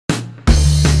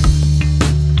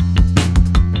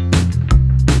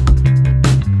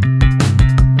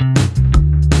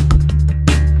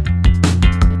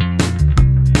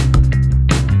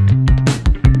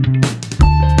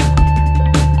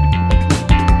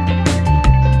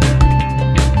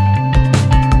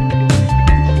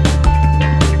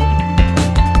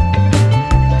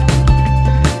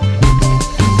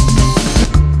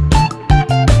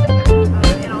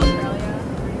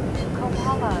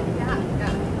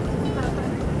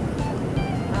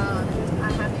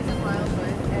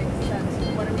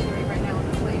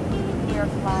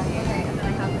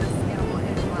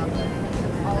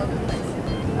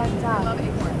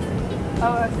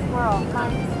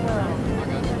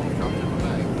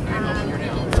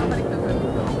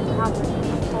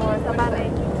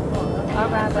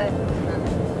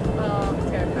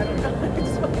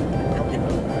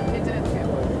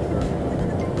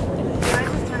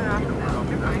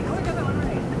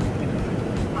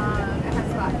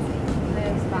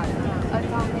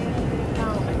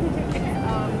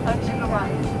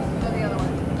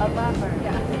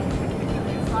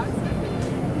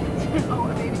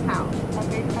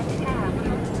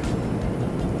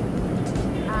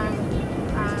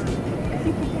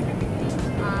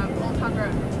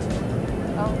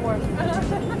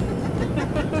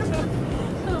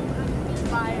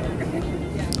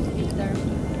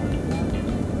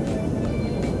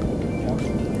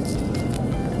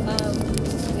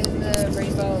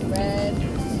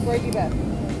give you both.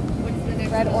 What's the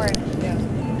next Red, one? orange. Yeah.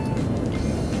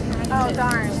 Oh,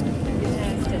 darn. It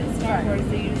has to. Star Wars,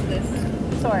 they use this.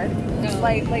 Sword. No.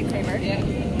 Lightsaber. Yeah.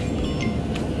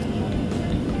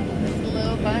 It's a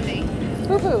little bunny.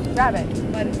 Poo-poo, rabbit.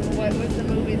 But what was the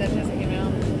movie that just came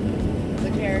out?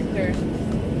 The character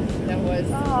that was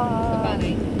the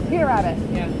bunny. Peter Rabbit.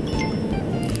 Yeah.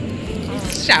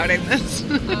 Shouting this.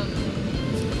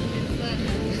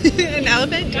 An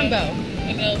elephant? Dumbo.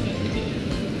 An elephant.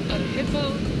 A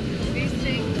hippo. These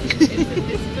things.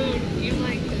 It's food. You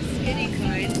like the skinny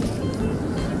kind.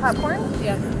 Popcorn?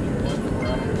 Yeah.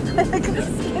 I like the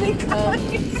skinny kind.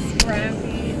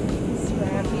 Scrappy,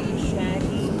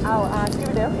 shaggy. Oh,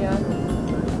 Scooby-Doo? Yeah.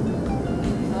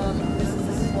 This is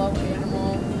a slow animal.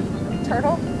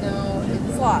 Turtle? No,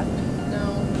 it's Sloth.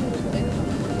 no.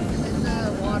 It's in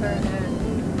the water and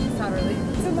solderly.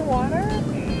 It's in the water?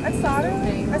 A solder?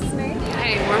 A snake?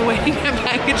 Hey, we're waiting a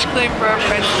package claim for our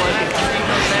friends luggage.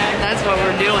 That's what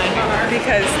we're doing.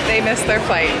 Because they missed their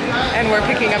flight and we're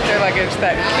picking up their luggage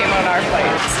that came on our flight.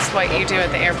 This is what you do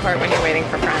at the airport when you're waiting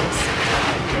for friends.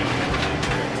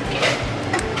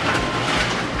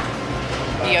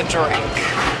 You drink.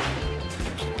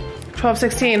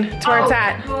 12:16. That's where it's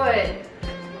at. Good.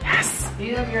 Yes. Do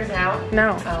you have yours out?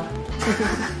 No. Oh.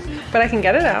 But I can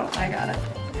get it out. I got it.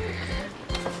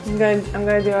 I'm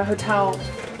gonna do a hotel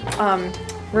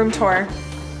room tour.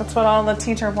 That's what all the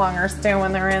teacher bloggers do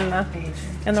when they're in the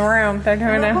room. They're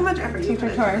doing a teacher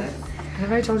tour.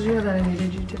 Have I told you that I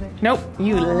needed you today? Nope.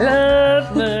 You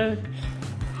love me.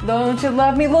 Don't you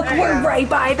love me? Look, we're right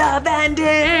by the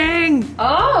vending.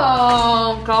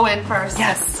 Oh, go in first.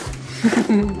 Yes.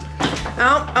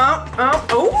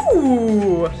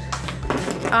 Oh.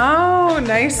 Oh,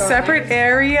 nice separate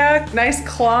area, nice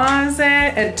closet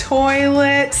and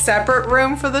toilet, separate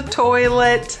room for the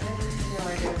toilet.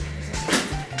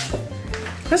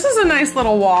 This is a nice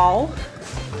little wall.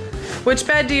 Which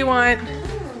bed do you want? The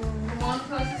one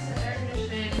closest to air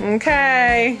conditioning.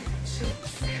 Okay.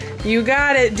 You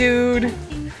got it, dude.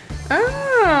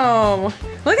 Oh,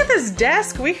 look at this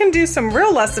desk. We can do some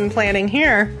real lesson planning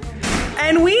here.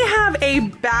 And we have a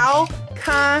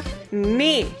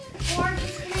balcony.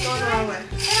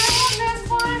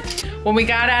 When we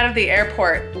got out of the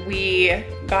airport, we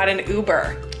got an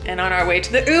Uber. And on our way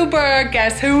to the Uber,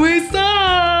 guess who we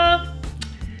saw?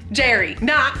 Jerry,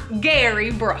 not Gary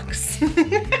Brooks. We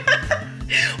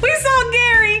saw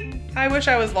Gary. I wish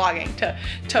I was vlogging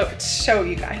to show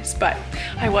you guys, but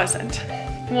I wasn't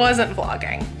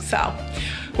vlogging. So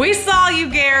we saw you,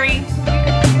 Gary.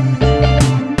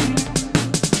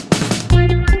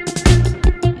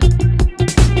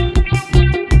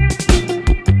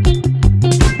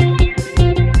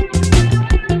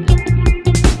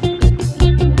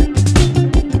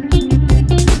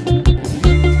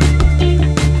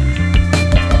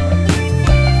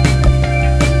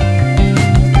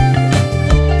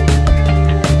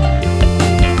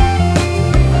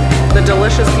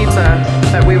 Delicious pizza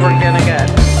that we were gonna get,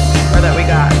 or that we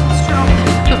got.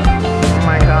 Oh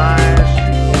my gosh.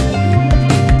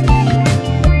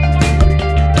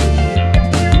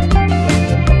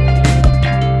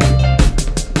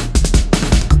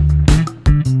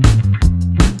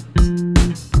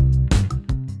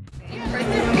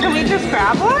 Can we just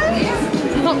grab one? The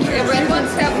red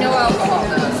ones have no alcohol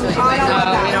though, so you might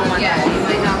not, we don't want that. You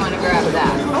might not want to grab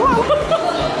that.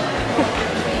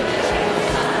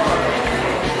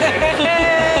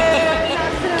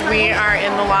 We are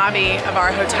in the lobby of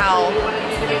our hotel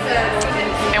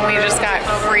and we just got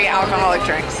free alcoholic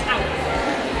drinks.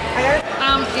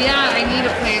 Yeah, I need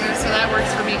a planner, so that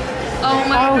works for me. Oh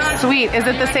my Oh, God. sweet. Is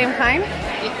it the same kind?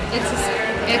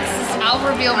 I'll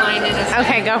reveal mine in a second.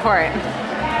 Okay, go for it.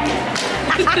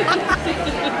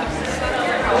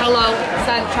 Hello,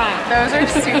 sunshine. Those are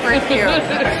super cute.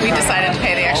 We decided to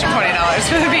pay the extra $20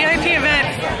 for the VIP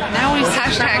event. Now we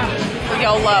hashtag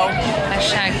YOLO.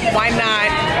 Hashtag. Why not?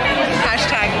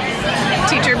 Hashtag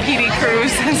teacher PD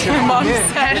Cruz, as your mom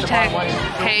said. Hashtag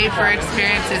pay for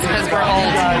experiences because we're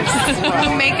old.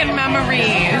 Making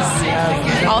memories.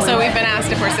 Also, we've been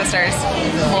asked if we're sisters.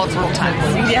 Multiple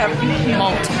times. Yep.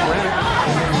 Multiple.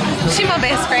 She's my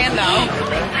best friend, though.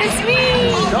 It's me.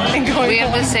 We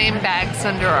have the same bags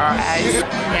under our eyes.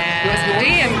 Yeah.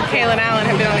 Dee and Kaylin Allen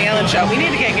have been on the Ellen Show. We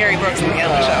need to get Gary Brooks on the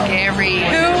Ellen Show. Gary.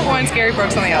 Who wants Gary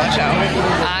Brooks on the Ellen Show?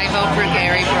 I vote for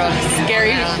Gary Brooks.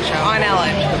 Gary on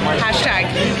Ellen.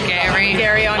 Hashtag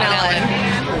Gary on Ellen.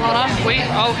 Hold on. Wait.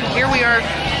 Oh, here we are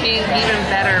being even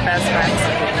better best friends.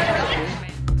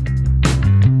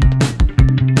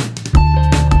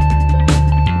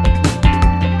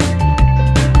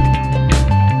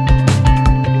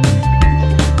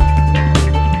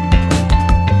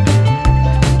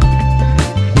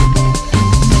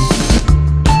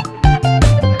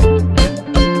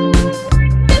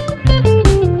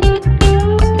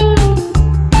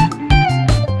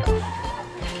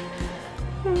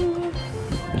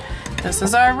 This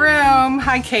is our room.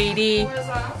 Hi, Katie.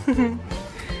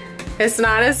 It's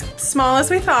not as small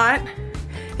as we thought.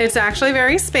 It's actually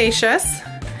very spacious.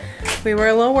 We were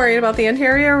a little worried about the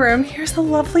interior room. Here's a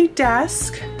lovely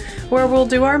desk where we'll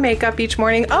do our makeup each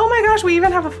morning. Oh my gosh, we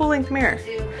even have a full-length mirror.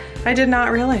 I did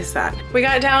not realize that. We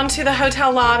got down to the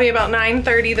hotel lobby about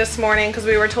 9:30 this morning because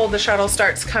we were told the shuttle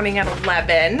starts coming at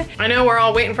 11. I know we're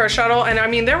all waiting for a shuttle, and I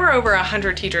mean, there were over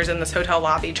 100 teachers in this hotel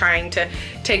lobby trying to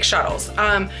take shuttles.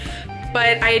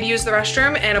 But I had used the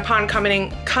restroom, and upon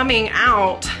coming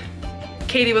out,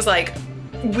 Katie was like,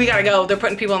 we gotta go, they're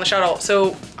putting people in the shuttle.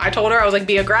 So I told her, I was like,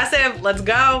 be aggressive, let's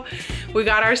go. We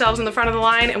got ourselves in the front of the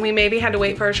line, and we maybe had to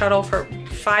wait for a shuttle for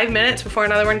 5 minutes before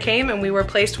another one came, and we were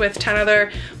placed with 10 other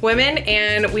women,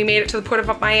 and we made it to the Port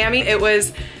of Miami. It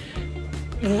was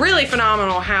really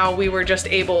phenomenal how we were just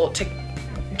able to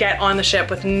get on the ship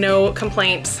with no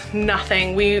complaints,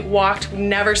 nothing. We walked,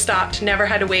 never stopped, never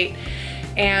had to wait.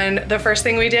 And the first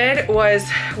thing we did was,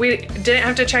 we didn't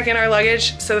have to check in our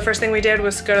luggage, so the first thing we did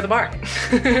was go to the bar.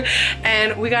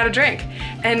 And we got a drink.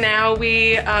 And now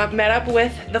we met up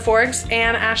with the Forgs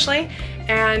and Ashley,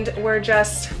 and we're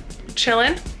just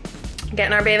chilling,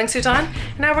 getting our bathing suits on,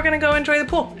 and now we're gonna go enjoy the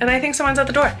pool. And I think someone's at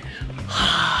the door.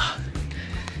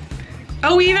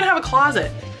 Oh, we even have a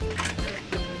closet.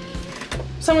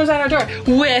 Someone's at our door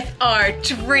with our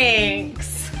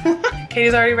drinks.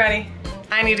 Katie's already ready.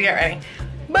 I need to get ready.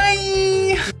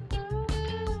 Bye!